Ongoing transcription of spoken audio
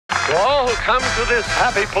To all who come to this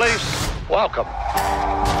happy place, welcome.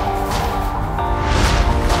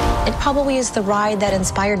 It probably is the ride that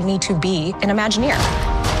inspired me to be an Imagineer.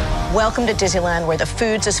 Welcome to Disneyland, where the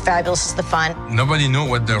food's as fabulous as the fun. Nobody knew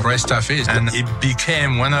what the red stuff is, and it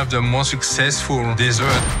became one of the most successful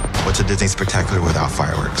desserts. What's a Disney Spectacular without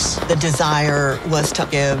fireworks? The desire was to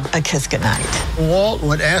give a kiss goodnight. Walt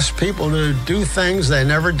would ask people to do things they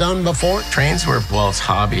never done before. Trains were Walt's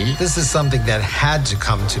hobby. This is something that had to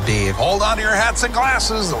come to be. Hold on to your hats and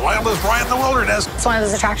glasses. The wildest ride in the wilderness. It's one of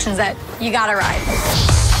those attractions that you gotta ride.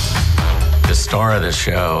 The star of the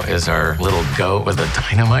show is our little goat with a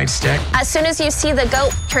dynamite stick. As soon as you see the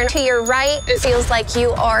goat turn to your right, it feels like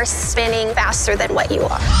you are spinning faster than what you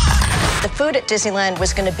are. The food at Disneyland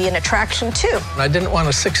was going to be an attraction, too. I didn't want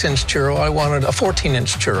a 6-inch churro. I wanted a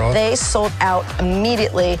 14-inch churro. They sold out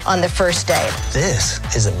immediately on the first day. This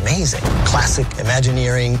is amazing. Classic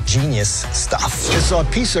Imagineering genius stuff. It's a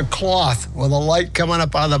piece of cloth with a light coming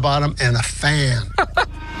up out of the bottom and a fan.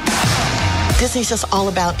 Disney's just all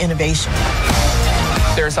about innovation.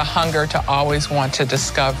 There's a hunger to always want to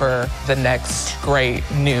discover the next great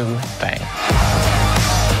new thing.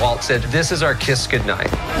 Walt said, "This is our kiss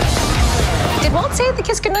goodnight." Did Walt say the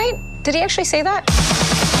kiss goodnight? Did he actually say that?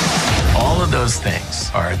 All of those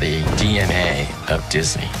things are the DNA of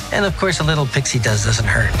Disney. And of course, a little pixie dust doesn't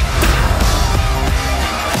hurt.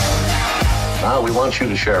 Now we want you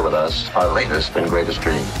to share with us our latest and greatest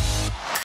dream.